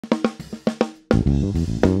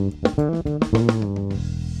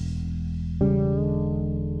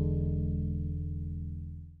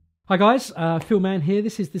Hi guys, Phil Mann here.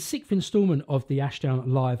 This is the 6th instalment of the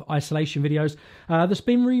Ashdown live isolation videos that's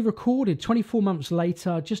been re-recorded 24 months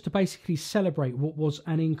later just to basically celebrate what was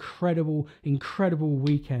an incredible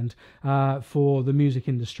weekend for the music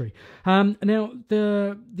industry. Now,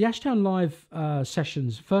 the Ashdown live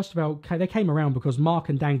sessions, first of all, they came around because Mark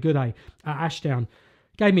and Dan Gooday at Ashdown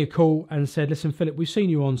gave me a call and said, listen, Philip, we've seen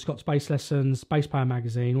you on Scott's Bass Lessons, Bass Player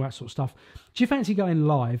Magazine, all that sort of stuff. Do you fancy going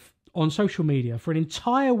live on social media for an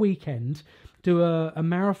entire weekend, do a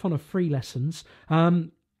marathon of free lessons,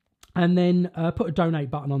 and then put a donate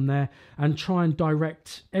button on there and try and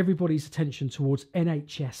direct everybody's attention towards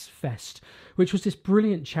NHS Fest, which was this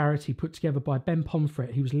brilliant charity put together by Ben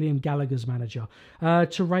Pomfret, who was Liam Gallagher's manager,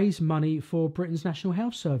 to raise money for Britain's National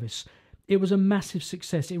Health Service. It was a massive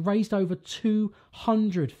success. It raised over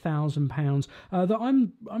 £200,000 that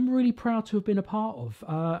I'm really proud to have been a part of.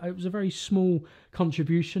 It was a very small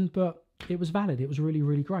contribution, but it was valid. It was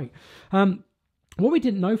really great. What we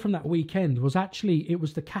didn't know from that weekend was actually it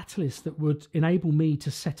was the catalyst that would enable me to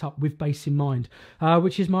set up With Bass in Mind,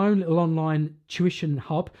 which is my own little online tuition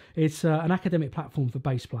hub. It's an academic platform for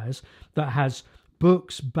bass players that has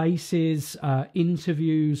books, basses,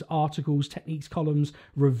 interviews, articles, techniques, columns,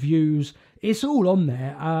 reviews. It's all on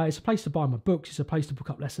there. It's a place to buy my books. It's a place to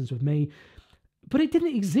book up lessons with me. But it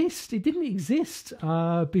didn't exist. It didn't exist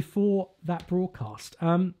before that broadcast.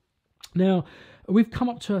 Now, we've come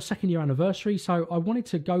up to a 2nd year anniversary, so I wanted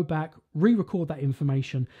to go back, re-record that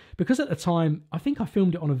information, because at the time, I think I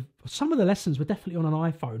filmed it on some of the lessons were definitely on an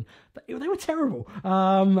iPhone. They were terrible.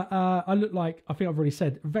 I looked like, I think I've already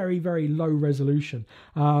said, very low resolution.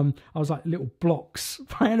 I was like little blocks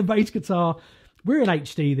playing a bass guitar. We're in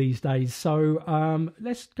HD these days, so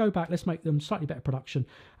let's go back, let's make them slightly better production,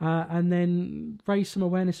 and then raise some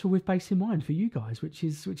awareness for With Bass in Mind for you guys, which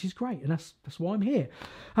is great, and that's why I'm here.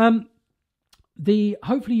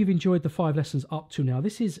 Hopefully you've enjoyed the 5 lessons up to now.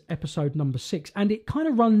 This is episode number 6, and it kind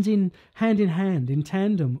of runs hand in hand, in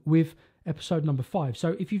tandem with episode number 5.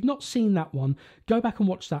 So if you've not seen that one, go back and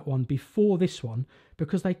watch that one before this one,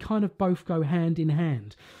 because they kind of both go hand in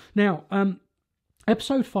hand. Now,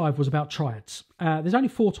 episode 5 was about triads. There's only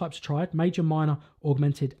 4 types of triad: major, minor,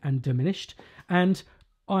 augmented, and diminished. And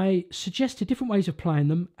I suggested different ways of playing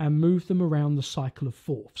them and moved them around the cycle of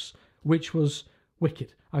fourths, which was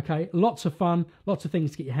wicked. Okay, lots of fun, lots of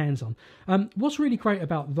things to get your hands on. What's really great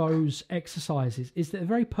about those exercises is that they're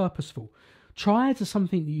very purposeful. Triads are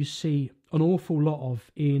something that you see an awful lot of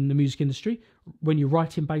in the music industry when you're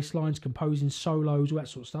writing bass lines, composing solos, all that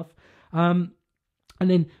sort of stuff. And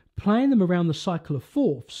then playing them around the cycle of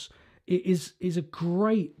fourths is a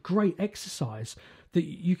great exercise that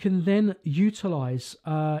you can then utilize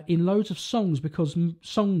in loads of songs, because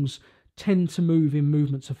songs tend to move in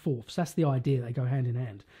movements of fourths. That's the idea. They go hand in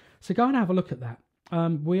hand. So go and have a look at that.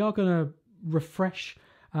 We are going to refresh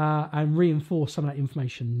and reinforce some of that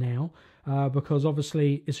information now, because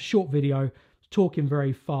obviously it's a short video, talking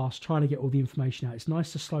very fast, trying to get all the information out. It's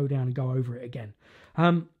nice to slow down and go over it again.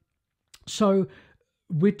 So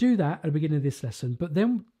we'll do that at the beginning of this lesson, but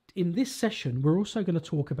then in this session, we're also going to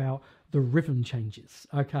talk about the rhythm changes.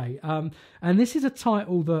 Okay, and this is a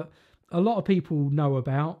title that a lot of people know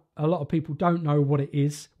about. A lot of people don't know what it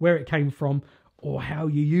is, where it came from, or how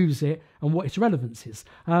you use it, and what its relevance is.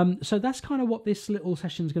 So that's kind of what this little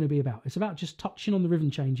session is going to be about. It's about just touching on the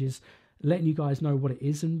rhythm changes, letting you guys know what it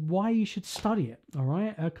is and why you should study it, all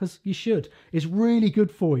right? Because you should. It's really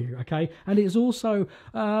good for you, okay? And it's also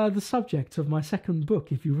the subject of my 2nd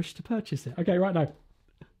book, if you wish to purchase it. Okay, right now,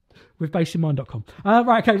 with bassinmind.com.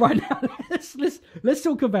 Right now, let's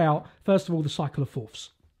talk about, first of all, the cycle of fourths.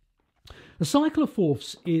 The cycle of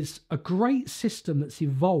fourths is a great system that's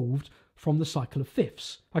evolved from the cycle of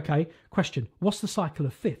fifths. Okay, question, what's the cycle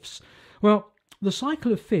of fifths? Well, the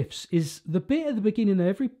cycle of fifths is the bit at the beginning of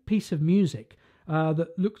every piece of music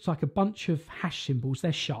that looks like a bunch of hash cymbals.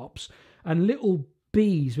 They're sharps, and little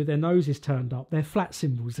B's with their noses turned up. They're flat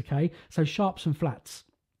cymbals, okay? So sharps and flats.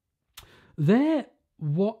 They're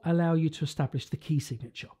what allow you to establish the key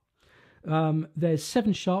signature. There's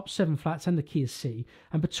 7 sharps, 7 flats, and the key is C.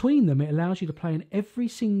 And between them, it allows you to play in every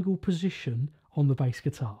single position on the bass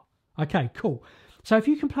guitar. Okay, cool. So if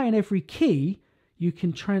you can play in every key, you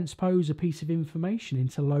can transpose a piece of information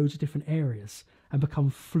into loads of different areas and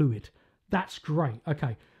become fluid. That's great.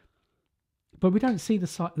 Okay. But we don't see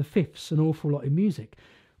the fifths an awful lot in music.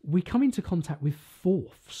 We come into contact with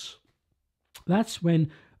fourths. That's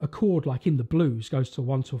when a chord, like in the blues, goes to a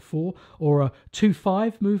 1 to a 4, or a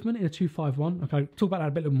 2-5 movement in a 2-5-1. Okay, talk about that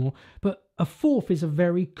a bit more. But a fourth is a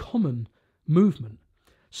very common movement.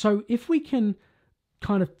 So if we can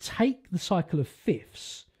kind of take the cycle of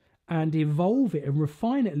fifths and evolve it and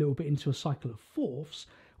refine it a little bit into a cycle of fourths,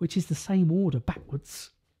 which is the same order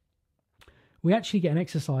backwards, we actually get an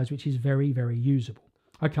exercise which is very, very usable.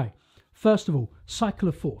 Okay, first of all, cycle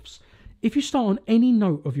of fourths. If you start on any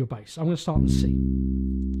note of your bass, I'm going to start on C,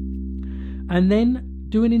 and then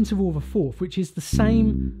do an interval of a fourth, which is the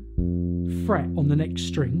same fret on the next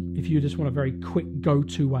string, if you just want a very quick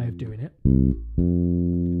go-to way of doing it.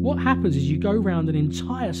 What happens is you go around an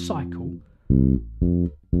entire cycle.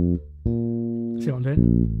 See what I'm doing?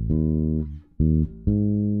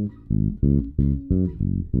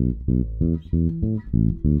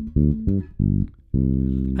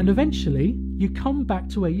 And eventually you come back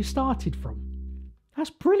to where you started from. That's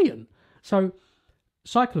brilliant. So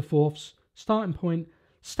cycle of fourths, starting point,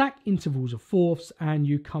 stack intervals of fourths, and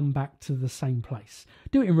you come back to the same place.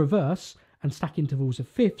 Do it in reverse and stack intervals of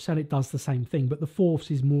fifths, and it does the same thing, but the fourths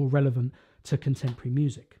is more relevant to contemporary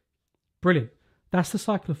music. Brilliant. That's the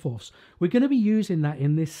cycle of fourths. We're going to be using that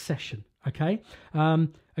in this session, okay?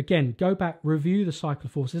 Again, go back, review the cycle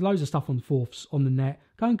of fourths. There's loads of stuff on fourths on the net.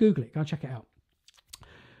 Go and Google it. Go and check it out.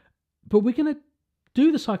 But we're going to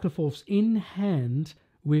do the cycle of fourths in hand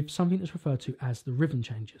with something that's referred to as the rhythm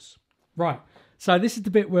changes. Right. So this is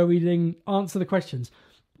the bit where we then answer the questions.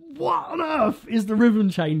 What on earth is the rhythm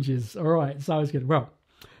changes? All right. So it's good. Well,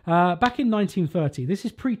 back in 1930, this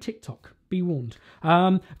is pre-TikTok. Be warned.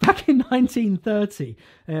 Back in 1930,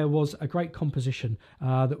 there was a great composition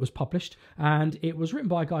that was published, and it was written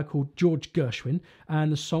by a guy called George Gershwin, and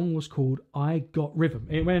the song was called "I Got Rhythm."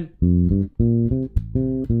 It went.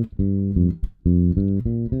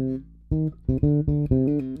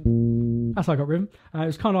 That's "I Got Rhythm." It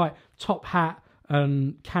was kind of like Top Hat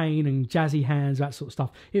and Cane and Jazzy Hands, that sort of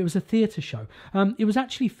stuff. It was a theatre show. It was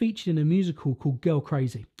actually featured in a musical called Girl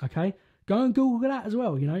Crazy. Okay. Go and Google that as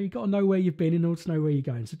well. You know, you've got to know where you've been in order to know where you're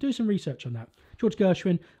going. So do some research on that. George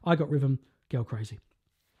Gershwin, I Got Rhythm, Girl Crazy.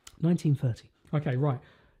 1930. Okay, right.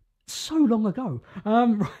 So long ago.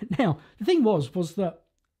 Right now, the thing was that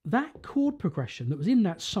chord progression that was in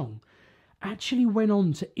that song actually went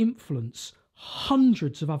on to influence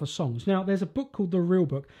hundreds of other songs. Now, there's a book called The Real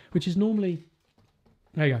Book, which is normally...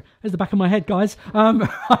 There you go. There's the back of my head, guys.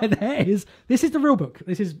 Right there is. This is The Real Book.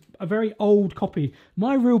 This is a very old copy.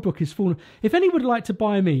 My Real Book is full. If anyone would like to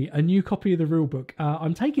buy me a new copy of The Real Book,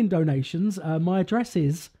 I'm taking donations. My address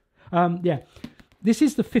is... this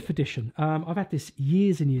is the 5th edition. I've had this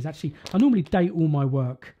years and years. Actually, I normally date all my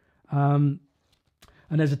work. And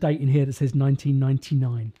there's a date in here that says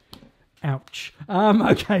 1999. Ouch.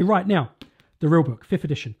 Okay, right now. The Real Book, 5th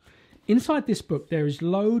edition. Inside this book, there is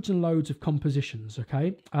loads and loads of compositions,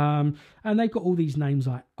 okay? And they've got all these names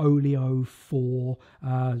like Oleo, 4,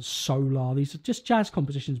 Solar. These are just jazz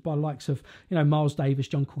compositions by the likes of, you know, Miles Davis,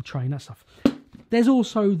 John Coltrane, that stuff. There's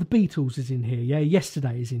also the Beatles is in here, yeah?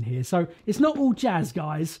 Yesterday is in here. So it's not all jazz,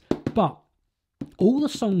 guys, but all the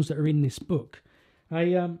songs that are in this book,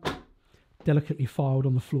 they delicately filed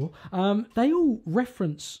on the floor, they all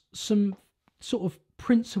reference some sort of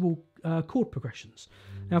principal chord progressions.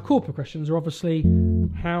 Now, chord progressions are obviously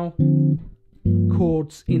how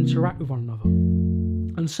chords interact with one another.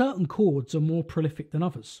 And certain chords are more prolific than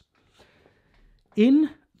others.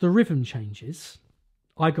 In the rhythm changes,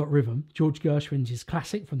 I Got Rhythm, George Gershwin's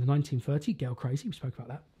classic from the 1930s, Girl Crazy, we spoke about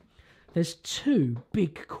that. There's 2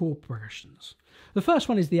 big chord progressions. The first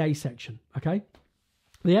one is the A section, okay?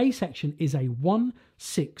 The A section is a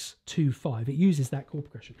 1-6-2-5. It uses that chord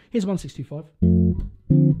progression. Here's 1-6-2-5.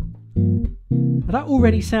 Now that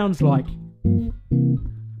already sounds like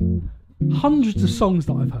hundreds of songs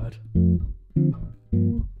that I've heard,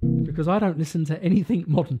 because I don't listen to anything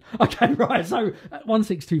modern. Okay, right, so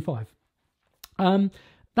 1-6-2-5.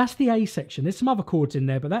 That's the A section. There's some other chords in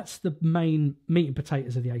there, but that's the main meat and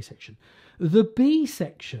potatoes of the A section. The B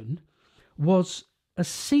section was a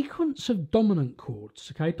sequence of dominant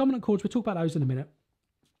chords. Okay, dominant chords, we'll talk about those in a minute.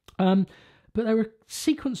 But they were a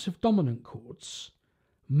sequence of dominant chords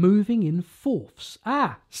moving in fourths.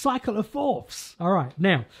 Cycle of fourths. All right,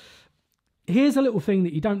 now, here's a little thing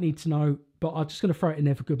that you don't need to know, but I'm just going to throw it in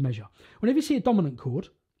there for good measure. Whenever you see a dominant chord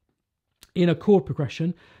in a chord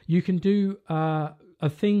progression, you can do a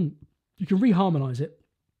thing, you can reharmonize it,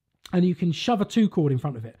 and you can shove a 2 chord in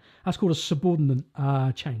front of it. That's called a subordinate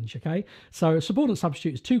change, okay? So a subordinate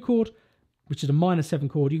substitute is 2 chord, which is a minor 7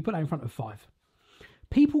 chord. You can put that in front of 5.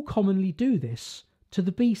 People commonly do this to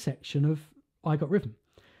the B section of I Got Rhythm.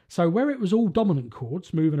 So where it was all dominant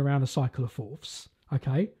chords moving around a cycle of fourths,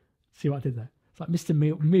 okay? See what I did there? It's like Mr.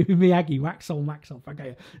 Miyagi, wax on, wax off.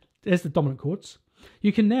 Okay, there's the dominant chords.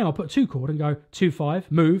 You can now put a 2 chord and go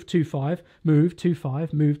 2-5, move, 2-5, move,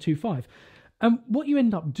 2-5, move, 2-5. And what you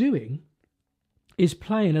end up doing is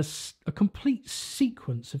playing a complete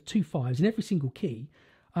sequence of 2/5s in every single key,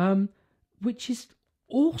 which is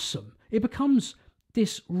awesome. It becomes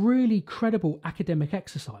this really credible academic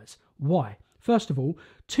exercise. Why? First of all,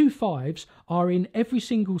 2/5s are in every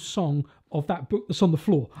single song of that book that's on the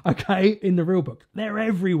floor, okay, in the real book. They're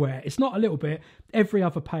everywhere. It's not a little bit. Every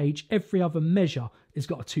other page, every other measure has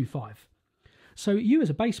got a 2/5. So you as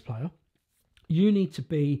a bass player, you need to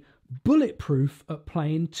be bulletproof at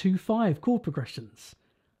playing 2/5 chord progressions.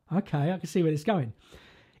 Okay, I can see where it's going.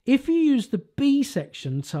 If you use the B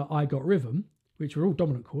section to I Got Rhythm, which are all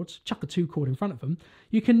dominant chords, chuck a 2 chord in front of them,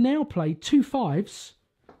 you can now play 2/5s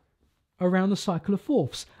around the cycle of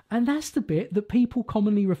fourths. And that's the bit that people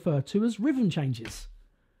commonly refer to as rhythm changes.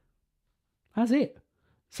 That's it.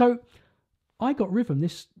 So I Got Rhythm,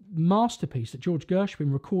 this masterpiece that George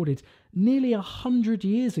Gershwin recorded nearly 100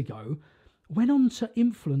 years ago, went on to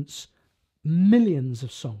influence millions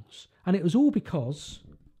of songs. And it was all because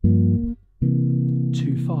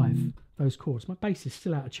 2/5, those chords. My bass is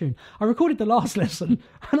still out of tune. I recorded the last lesson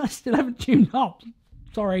and I still haven't tuned up.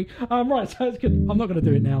 Sorry. Right, so it's good. I'm not going to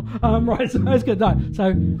do it now. Right, so it's good. No.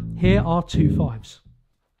 So here are 2/5s.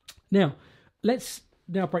 Now, let's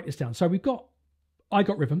now break this down. So we've got I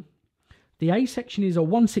Got Rhythm. The A section is a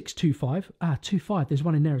 1/6-2/5. 2/5, there's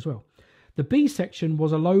one in there as well. The B section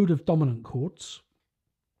was a load of dominant chords.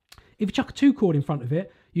 If you chuck a 2 chord in front of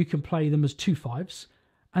it, you can play them as 2/5s,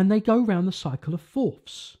 and they go round the cycle of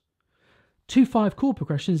fourths. 2/5 chord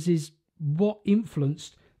progressions is what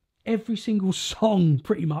influenced every single song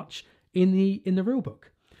pretty much in the real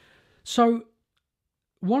book. So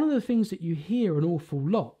one of the things that you hear an awful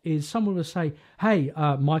lot is someone will say, hey,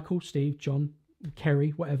 Michael, Steve, John,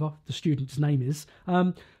 Kerry, whatever the student's name is,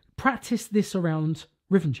 practice this around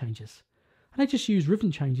rhythm changes. And they just use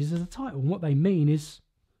rhythm changes as a title. And what they mean is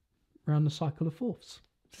around the cycle of fourths.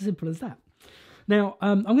 It's as simple as that. Now,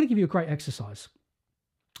 I'm going to give you a great exercise.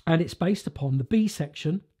 And it's based upon the B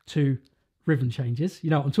section to rhythm changes. You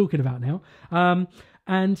know what I'm talking about now.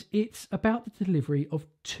 And it's about the delivery of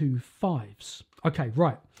 2/5s. Okay,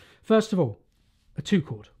 right. First of all, a 2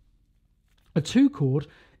 chord. A 2 chord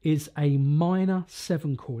is a minor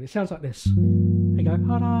 7 chord. It sounds like this. There you go.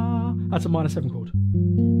 Ta-da! That's a minor 7 chord.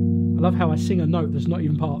 I love how I sing a note that's not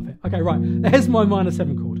even part of it. Okay, right. There's my minor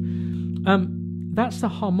 7 chord. That's the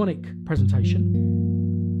harmonic presentation.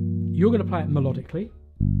 You're going to play it melodically,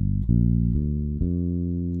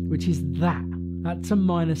 which is that. That's a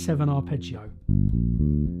minor 7 arpeggio.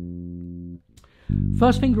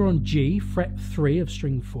 First finger on G, fret 3 of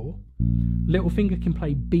string 4. Little finger can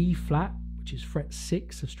play B flat, which is fret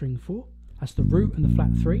 6 of string 4. That's the root and the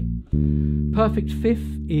flat 3. Perfect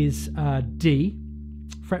fifth is D,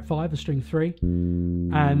 fret 5 of string 3.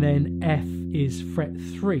 And then F is fret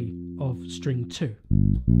 3 of string 2.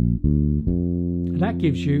 And that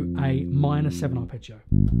gives you a minor 7 arpeggio.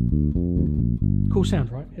 Cool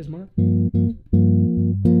sound, right? Here's mine.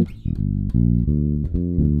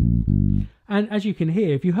 And as you can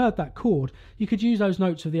hear, if you heard that chord, you could use those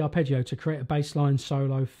notes of the arpeggio to create a bass line,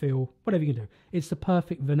 solo, fill, whatever you can do. It's the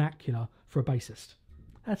perfect vernacular for a bassist.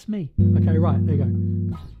 That's me. Okay, right, there you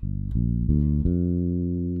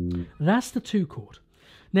go. That's the 2 chord.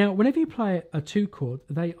 Now, whenever you play a 2 chord,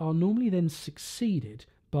 they are normally then succeeded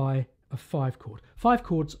by a 5 chord. 5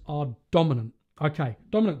 chords are dominant. Okay,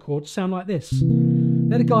 dominant chords sound like this.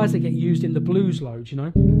 They're the guys that get used in the blues loads, you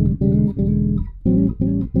know.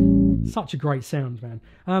 Such a great sound, man.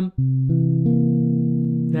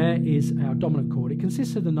 There is our dominant chord. It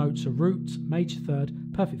consists of the notes of root, major third,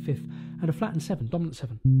 perfect fifth, and a flattened 7, dominant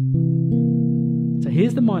 7. So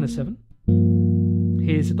here's the minor 7.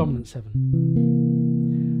 Here's the dominant 7.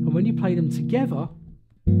 And when you play them together,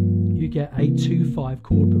 you get a 2/5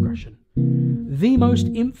 chord progression. The most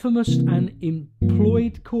infamous and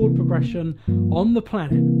employed chord progression on the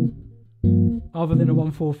planet, other than a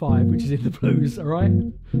 1/4/5, which is in the blues, all right?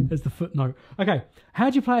 There's the footnote. Okay, how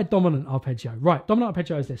do you play a dominant arpeggio? Right, dominant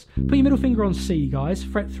arpeggio is this. Put your middle finger on C, guys,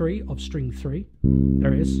 fret 3 of string 3.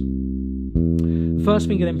 There it is. First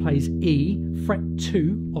finger then plays E, fret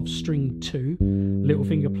 2 of string 2. Little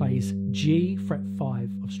finger plays G, fret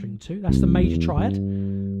 5 of string 2. That's the major triad.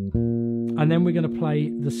 And then we're going to play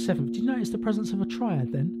the 7th. Do you notice the presence of a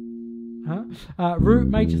triad then? Huh? Root,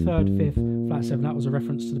 major third, 5th, flat 7. That was a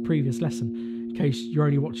reference to the previous lesson, in case you're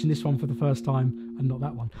only watching this one for the first time and not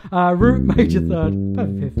that one. Root, major third,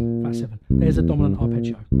 perfect 5th, flat 7. There's a dominant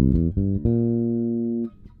arpeggio.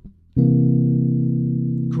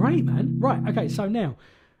 Great, man. Right, okay, so now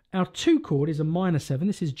our 2 chord is a minor 7.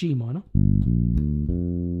 This is G minor.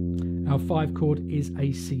 Our 5 chord is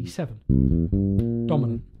a C7.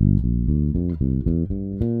 Dominant.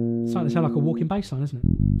 starting to sound like a walking bass line, isn't it?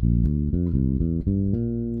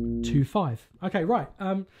 2-5. Okay, right.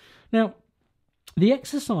 Now, the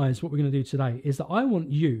exercise, what we're going to do today, is that I want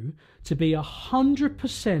you to be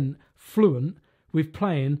 100% fluent with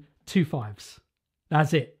playing 2-5s.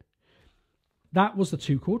 That's it. That was the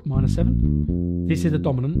 2 chord, minor 7. This is the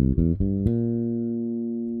dominant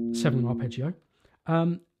 7 arpeggio.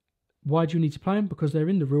 Why do you need to play them? Because they're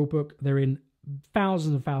in the rule book. They're in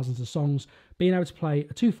thousands and thousands of songs. Being able to play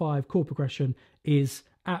a 2-5 chord progression is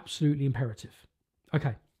absolutely imperative.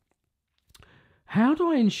 Okay. How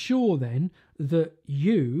do I ensure then that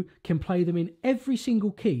you can play them in every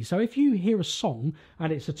single key? So if you hear a song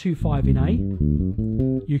and it's a 2-5 in A,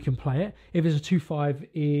 you can play it. If it's a 2-5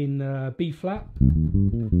 in B flat,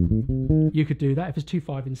 you could do that. If it's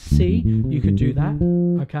 2-5 in C, you could do that.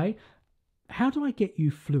 Okay. How do I get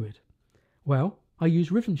you fluid? Well, I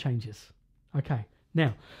use rhythm changes. Okay.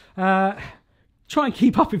 Now, try and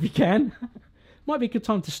keep up if you can. Might be a good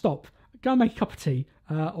time to stop. Go and make a cup of tea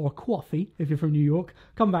or a coffee if you're from New York.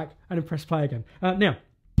 Come back and then press play again. Now,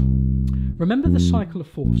 remember the cycle of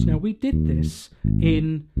fourths. Now, we did this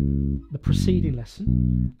in the preceding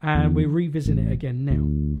lesson and we're revisiting it again now.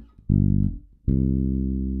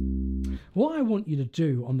 What I want you to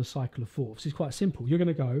do on the cycle of fourths is quite simple. You're going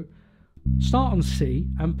to go start on C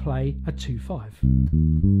and play a 2-5.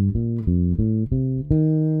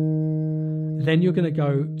 Then you're going to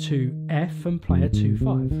go to F and play a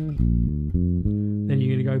 2-5. Then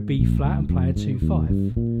you're going to go B flat and play a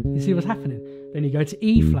 2-5. You see what's happening? Then you go to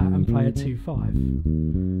E flat and play a 2-5.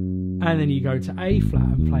 And then you go to A flat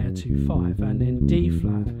and play a 2-5. And then D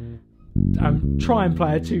flat. Try and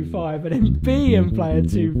play a 2-5, and then B and play a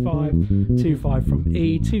 2-5, 2-5 from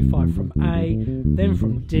E, 2-5 from A, then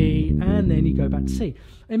from D, and then you go back to C.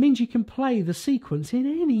 It means you can play the sequence in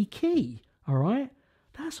any key, all right?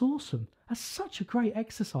 That's awesome. That's such a great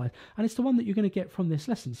exercise, and it's the one that you're going to get from this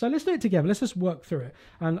lesson. So let's do it together. Let's just work through it,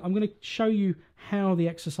 and I'm going to show you how the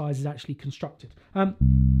exercise is actually constructed.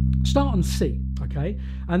 Start on C, okay?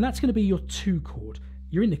 And that's going to be your 2 chord.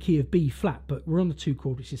 You're in the key of B flat, but we're on the 2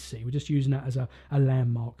 chord, which is C. We're just using that as a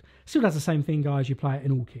landmark. Still does the same thing, guys. You play it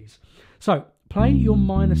in all keys. So play your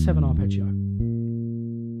minor 7 arpeggio.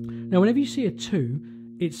 Now, whenever you see a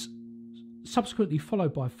 2, it's subsequently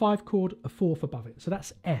followed by a 5 chord, a 4th above it. So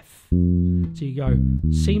that's F. So you go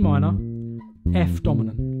C minor, F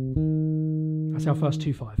dominant. That's our first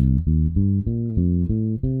 2-5.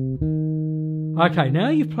 Okay, now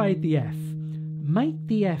you've played the F. Make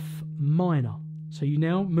the F minor. So you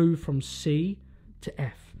now move from C to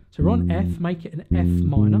F. So we're on F, make it an F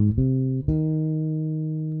minor.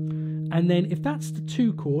 And then if that's the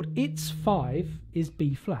 2 chord, its 5 is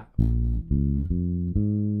B flat. So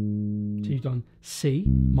you've done C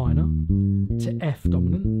minor to F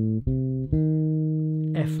dominant,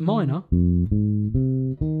 F minor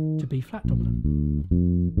to B flat dominant.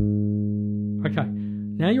 Okay,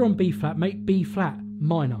 now you're on B flat, make B flat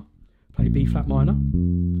minor. Play B flat minor.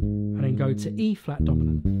 And then go to E flat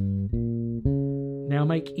dominant. Now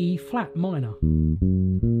make E flat minor.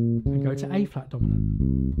 And go to A flat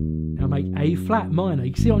dominant. Now make A flat minor.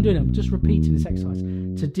 You can see what I'm doing? I'm just repeating this exercise.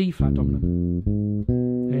 To D flat dominant.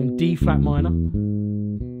 And D flat minor.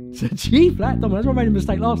 So G flat dominant. That's why I made a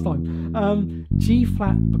mistake last time. G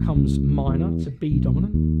flat becomes minor to B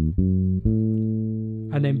dominant.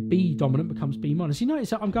 And then B dominant becomes B minor. So you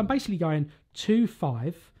notice I'm basically going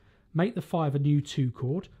 2-5. Make the 5 a new 2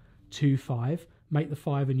 chord. 2-5, make the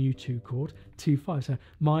 5 a new 2 chord, 2-5. So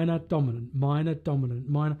minor, dominant, minor, dominant,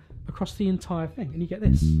 minor, across the entire thing. And you get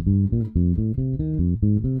this.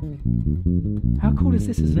 How cool is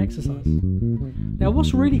this as an exercise? Now,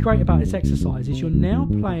 what's really great about this exercise is you're now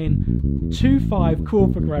playing 2-5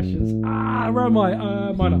 chord progressions. Where am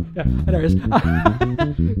I? Minor. Yeah, there it is.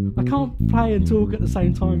 I can't play and talk at the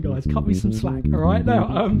same time, guys. Cut me some slack, all right?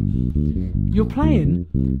 Now, you're playing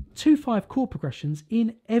 2-5 chord progressions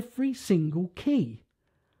in every single key,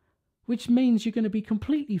 which means you're going to be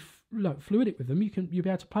completely fluidic with them. You'll be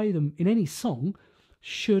able to play them in any song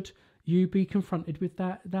should you be confronted with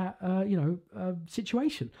that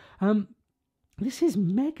situation. This is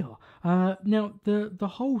mega. Now, the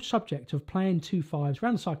whole subject of playing 2-5s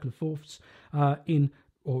around the cycle of fourths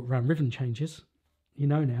around rhythm changes, you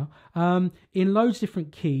know now, in loads of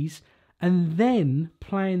different keys, and then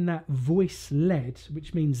playing that voice-led,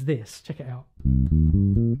 which means this. Check it out.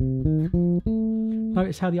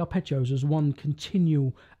 Notice how the arpeggios is one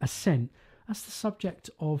continual ascent. That's the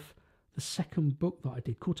subject of the second book that I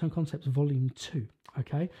did, Chord Tone Concepts Volume 2.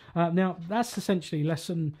 Okay, now that's essentially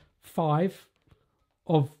lesson 5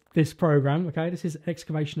 of this program. Okay, this is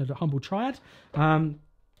Excavation of the Humble Triad,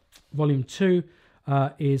 Volume 2.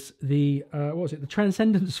 is the what was it? The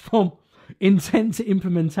Transcendence from Intent to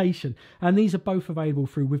Implementation, and these are both available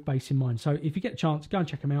through With Bass in Mind. So if you get a chance, go and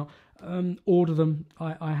check them out. Order them.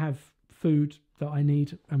 I have food that I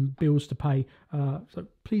need and bills to pay, so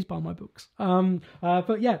please buy my books.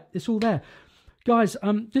 But yeah, it's all there. Guys,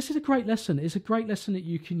 this is a great lesson. It's a great lesson that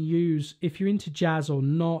you can use if you're into jazz or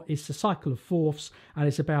not. It's the cycle of fourths, and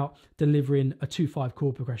it's about delivering a 2/5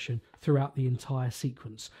 chord progression throughout the entire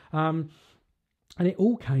sequence. And it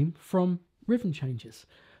all came from rhythm changes.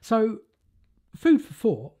 So, food for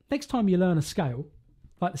thought, next time you learn a scale,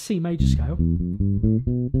 like the C major scale,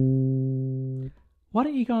 why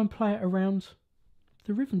don't you go and play it around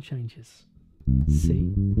the rhythm changes?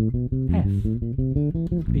 C, F,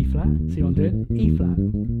 B flat, see what I'm doing? E flat,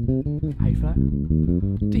 A flat,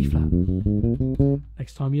 D flat.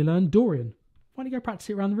 Next time you learn Dorian, why don't you go practice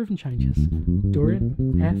it around the rhythm changes? Dorian,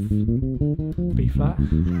 F, B flat,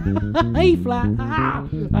 A flat,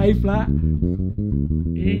 A flat,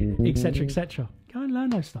 etc, etc. Go and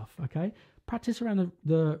learn those stuff, okay? Practice around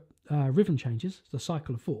the rhythm changes, the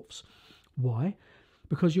cycle of fourths. Why?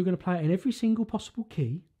 Because you're going to play it in every single possible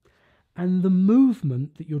key, and the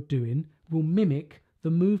movement that you're doing will mimic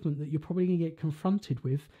the movement that you're probably going to get confronted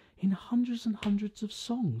with in hundreds and hundreds of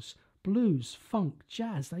songs. Blues, funk,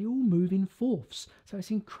 jazz, they all move in fourths. So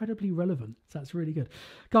it's incredibly relevant. So that's really good.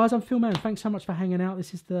 Guys, I'm Phil Mann. Thanks so much for hanging out.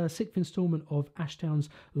 This is the 6th instalment of Ashdown's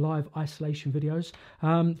live isolation videos.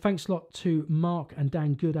 Thanks a lot to Mark and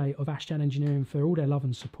Dan Gooday of Ashdown Engineering for all their love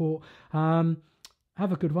and support. Have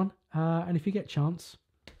a good one. And if you get a chance,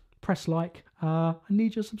 press like. I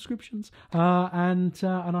need your subscriptions. And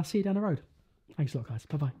I'll see you down the road. Thanks a lot, guys.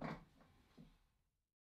 Bye-bye.